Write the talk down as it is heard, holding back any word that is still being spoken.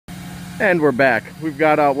And we're back. We've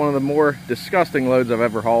got one of the more disgusting loads I've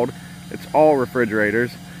ever hauled. It's all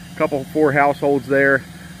refrigerators. A couple, 4 households there,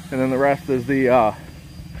 and then the rest is the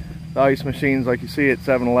ice machines like you see at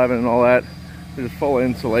 7-Eleven and all that. They're just full of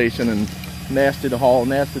insulation and nasty to haul,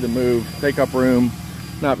 nasty to move, take up room,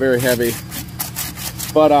 not very heavy.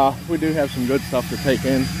 But we do have some good stuff to take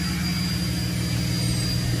in.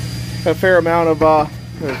 A fair amount of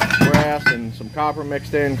there's brass and some copper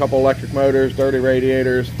mixed in, a couple electric motors, dirty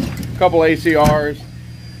radiators, a couple ACRs,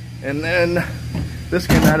 and then this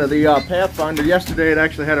came out of the Pathfinder. Yesterday it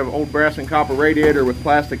actually had an old brass and copper radiator with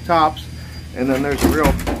plastic tops, and then there's a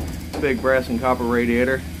real big brass and copper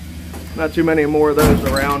radiator. Not too many more of those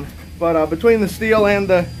around, but between the steel and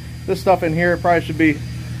this stuff in here, it probably should be,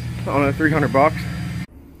 I don't know, 300 bucks.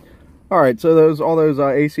 All right, so all those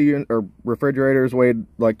AC or refrigerators weighed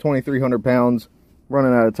like 2,300 pounds,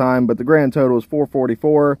 running out of time, but the grand total is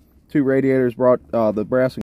 444. 2 radiators brought the brass and